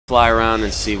fly around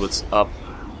and see what's up,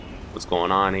 what's going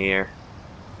on here.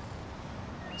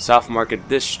 South Market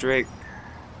District.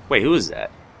 Wait, who is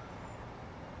that?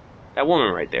 That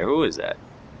woman right there, who is that?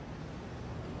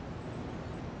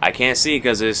 I can't see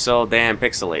because it's so damn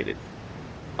pixelated.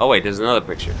 Oh wait, there's another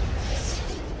picture.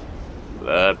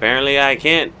 Apparently I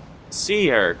can't see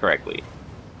her correctly.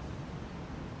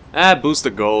 Ah, Booster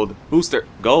Gold. Booster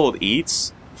Gold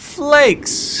eats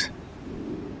flakes.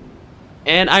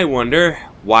 And I wonder,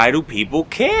 why do people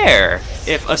care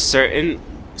if a certain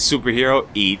superhero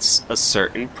eats a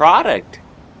certain product?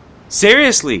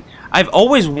 Seriously, I've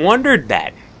always wondered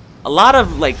that. A lot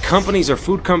of like companies or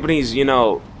food companies, you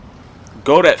know,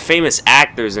 go to famous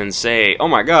actors and say, oh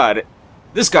my god,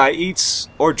 this guy eats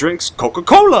or drinks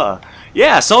Coca-Cola.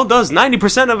 Yeah, so does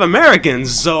 90% of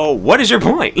Americans, so what is your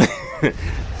point?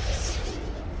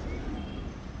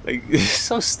 Like, it's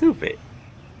so stupid.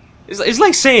 It's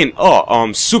like saying,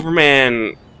 oh,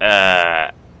 Superman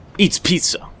eats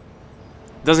pizza.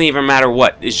 Doesn't even matter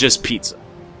what, it's just pizza.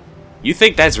 You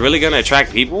think that's really gonna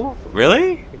attract people?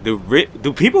 Really?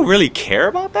 Do people really care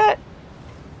about that?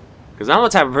 Because I'm the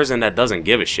type of person that doesn't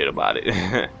give a shit about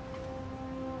it.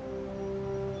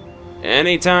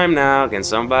 Anytime now, can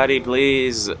somebody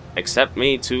please accept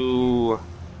me to,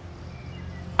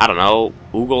 I don't know,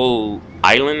 Oolong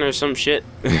Island or some shit?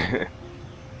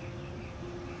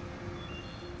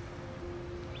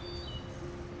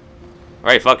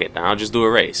 Alright, fuck it. I'll just do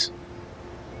a race.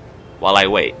 While I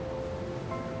wait.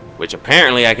 Which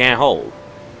apparently I can't hold.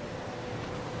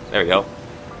 There we go.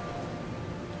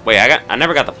 Wait, I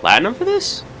never got the platinum for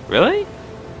this? Really?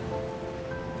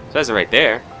 Says it right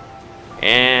there.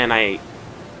 And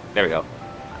there we go.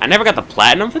 I never got the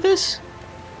platinum for this?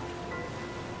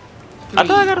 I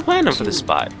thought I got a platinum for this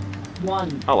spot.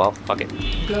 Oh well, fuck it.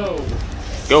 Go.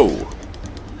 Go.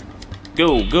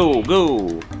 Go, go, go.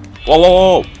 Whoa,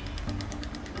 whoa, whoa.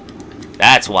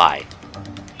 That's why.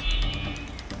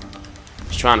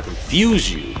 Just trying to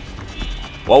confuse you.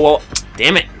 Whoa, whoa.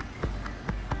 Damn it.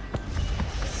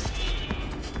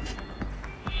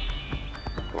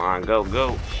 Come on, go,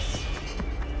 go.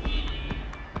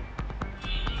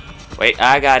 Wait,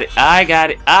 I got it. I got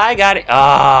it. I got it.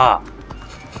 Ah!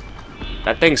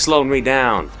 That thing slowed me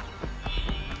down.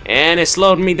 And it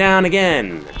slowed me down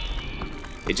again.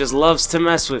 It just loves to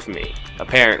mess with me,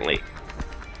 apparently.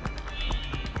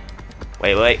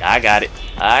 Wait, wait. I got it.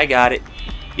 I got it.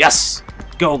 Yes!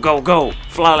 Go, go, go.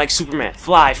 Fly like Superman.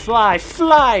 Fly, fly,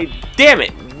 fly. Damn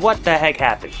it. What the heck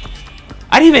happened?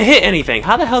 I didn't even hit anything.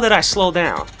 How the hell did I slow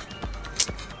down?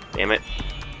 Damn it.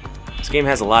 This game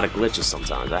has a lot of glitches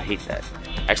sometimes. I hate that.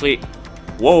 Actually,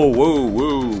 whoa, whoa,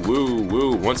 whoa, whoa,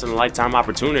 whoa. Once in a lifetime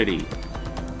opportunity.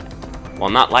 Well,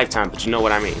 not lifetime, but you know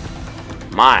what I mean.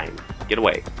 Mine. Get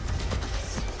away.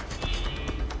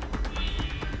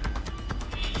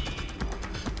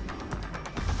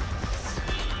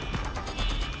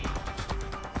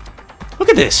 Look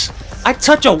at this. I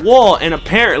touch a wall and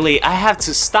apparently I have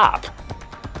to stop.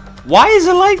 Why is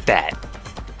it like that?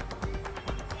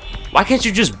 Why can't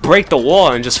you just break the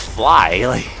wall and just fly?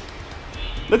 Like,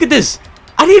 look at this.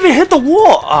 I didn't even hit the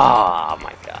wall. Oh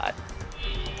my god.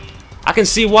 I can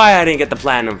see why I didn't get the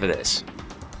platinum for this.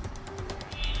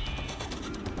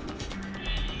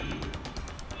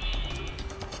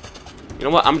 You know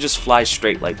what? I'm just fly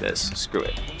straight like this. Screw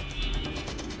it.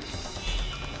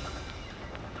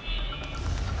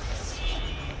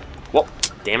 Whoa.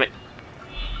 Damn it.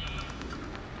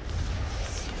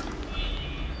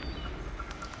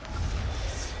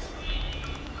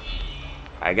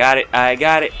 I got it, I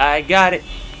got it, I got it.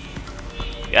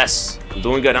 Yes, I'm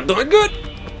doing good, I'm doing good.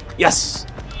 Yes.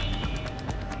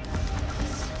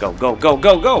 Go, go, go,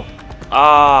 go, go.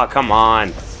 Ah, come on.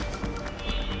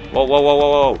 Whoa, whoa, whoa,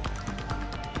 whoa, whoa.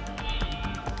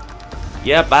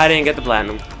 Yep, I didn't get the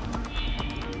platinum.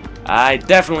 I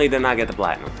definitely did not get the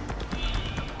platinum.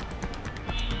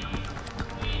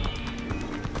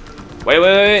 Wait,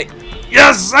 wait, wait.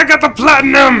 Yes, I got the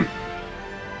platinum.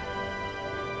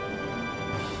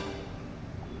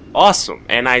 Awesome,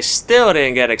 and I still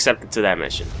didn't get accepted to that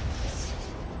mission.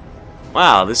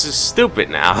 Wow, this is stupid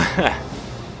now.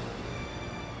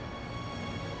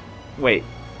 Wait,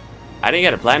 I didn't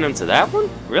get a platinum to that one?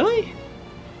 Really?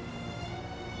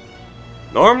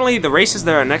 Normally, the races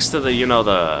that are next to the, you know,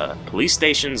 the police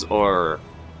stations or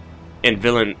in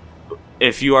villain,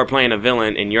 if you are playing a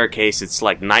villain, in your case, it's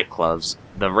like nightclubs.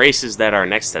 The races that are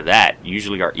next to that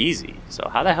usually are easy. So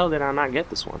how the hell did I not get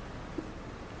this one?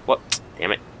 What?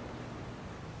 Damn it.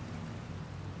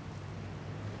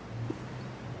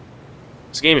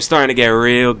 This game is starting to get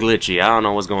real glitchy. I don't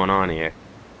know what's going on here.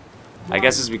 I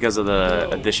guess it's because of the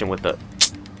addition with the...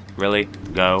 Really?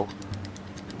 Go.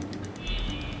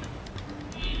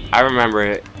 I remember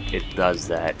it does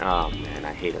that. Oh man,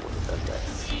 I hate it when it does that.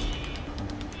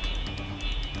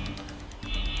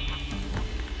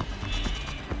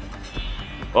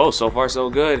 Oh, so far so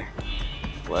good.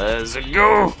 Let's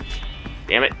go!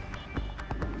 Damn it.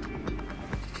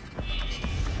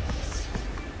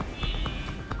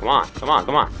 Come on, come on,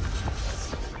 come on.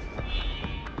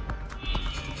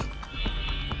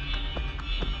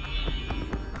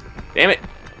 Damn it!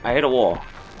 I hit a wall.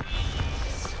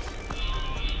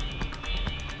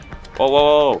 Whoa,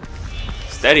 whoa, whoa.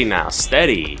 Steady now,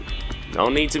 steady. No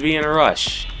need to be in a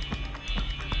rush.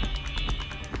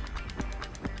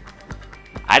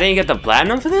 I didn't get the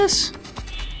platinum for this?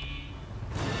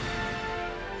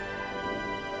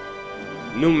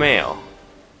 New mail.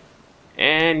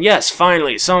 And yes,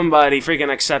 finally, somebody freaking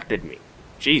accepted me.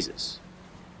 Jesus.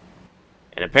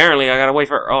 And apparently I gotta wait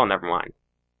for... Oh, never mind.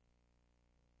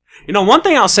 You know, one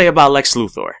thing I'll say about Lex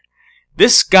Luthor.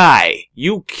 This guy,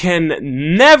 you can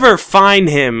never find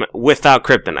him without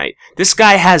kryptonite. This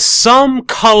guy has some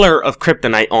color of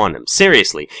kryptonite on him.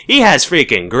 Seriously. He has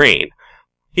freaking green.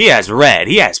 He has red,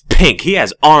 he has pink, he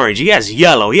has orange, he has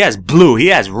yellow, he has blue, he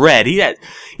has red, he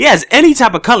has any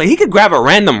type of color. He could grab a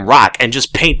random rock and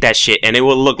just paint that shit and it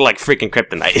will look like freaking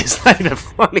kryptonite. It's not even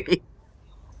funny.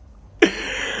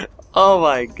 Oh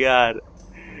my god.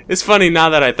 It's funny now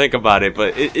that I think about it,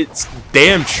 but it's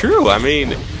damn true. I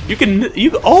mean, you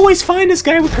can always find this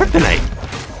guy with kryptonite.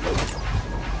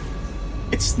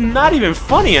 It's not even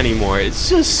funny anymore. It's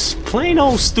just plain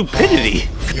old stupidity.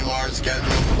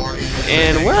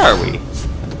 And where are we?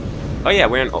 Oh yeah,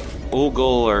 we're in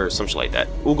Oolong or some shit like that.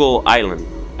 Oolong Island,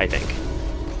 I think.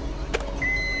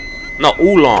 No,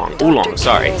 Oolong. Oolong,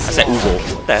 sorry. I said Oolong.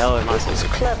 What the hell am I saying? It's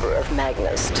clever of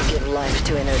Magnus to give life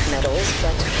to inert metals,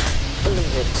 but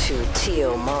leave it to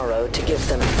Tio Morrow to give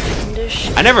them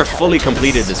fiendish. I never fully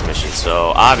completed this mission,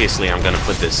 so obviously I'm gonna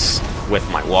put this with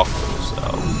my walkthrough,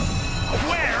 so...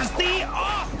 Where's the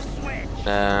off switch?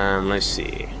 Let's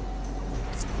see.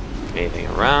 Anything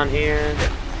around here?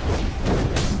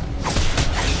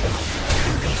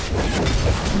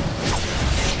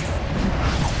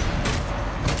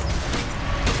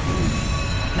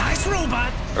 Nice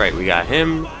robot. Right, we got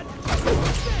him.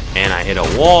 And I hit a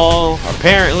wall,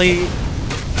 apparently.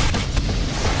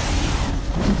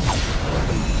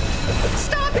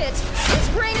 Stop it! This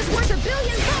brain is worth $1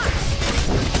 billion!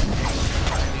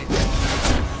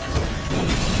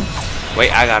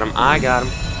 Wait, I got him. I got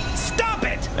him. Stop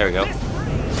it! There we go.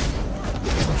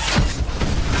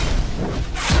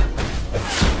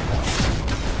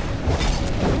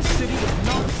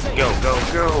 Go, go,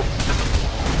 go.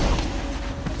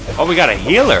 Oh, we got a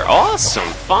healer. Awesome.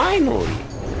 Finally.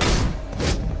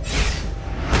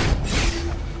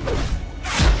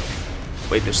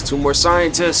 Wait, there's 2 more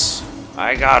scientists.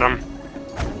 I got them.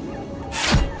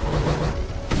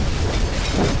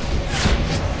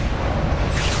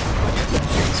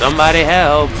 Somebody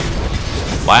help.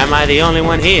 Why am I the only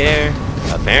one here?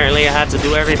 Apparently I had to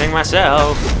do everything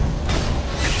myself.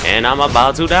 And I'm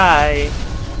about to die.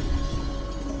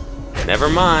 Never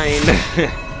mind.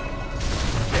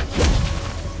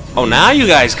 Oh, now you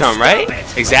guys come, right?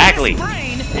 Exactly.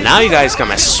 Now you guys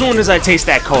come. As soon as I taste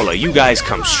that cola, you guys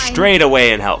come straight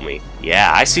away and help me.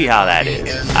 Yeah, I see how that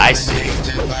is. I see.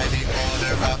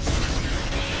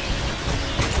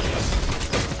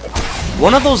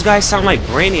 One of those guys sound like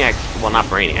Brainiac. Well, not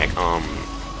Brainiac.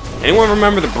 Anyone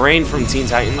remember the Brain from Teen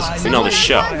Titans? You know, the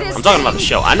show. I'm talking about the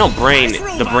show. I know Brain,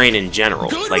 the Brain in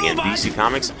general, like in DC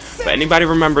Comics. But anybody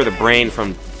remember the Brain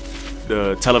from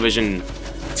the television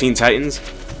Teen Titans?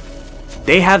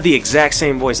 They have the exact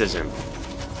same voice as him.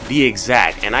 The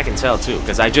exact. And I can tell too,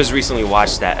 because I just recently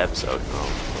watched that episode.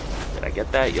 Did I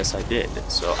get that? Yes, I did.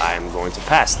 So I'm going to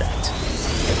pass that.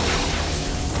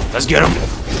 Let's get him.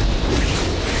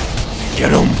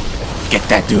 Get him. Get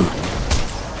that dude.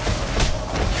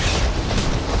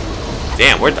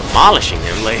 Damn, we're demolishing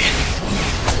him, like.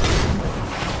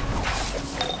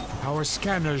 Our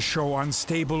scanners show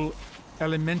unstable,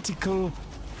 elementical.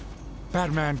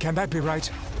 Batman, can that be right?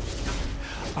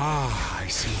 Ah, I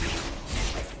see.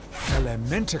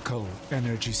 Elementical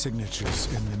energy signatures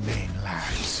in the main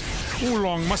labs.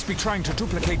 Oolong must be trying to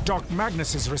duplicate Doc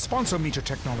Magnus's responsometer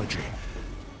technology.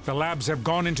 The labs have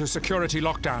gone into security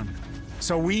lockdown,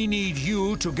 so we need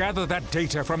you to gather that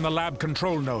data from the lab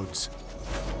control nodes.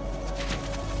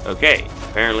 Okay,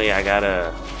 apparently I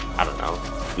gotta, I don't know,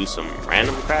 do some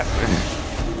random crap.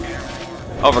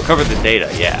 Oh, recover the data,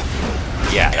 yeah.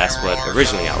 Yeah, that's what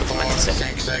originally I was meant to say.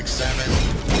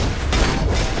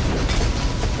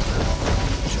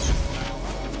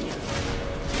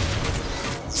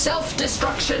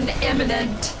 Self-destruction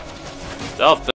imminent. Self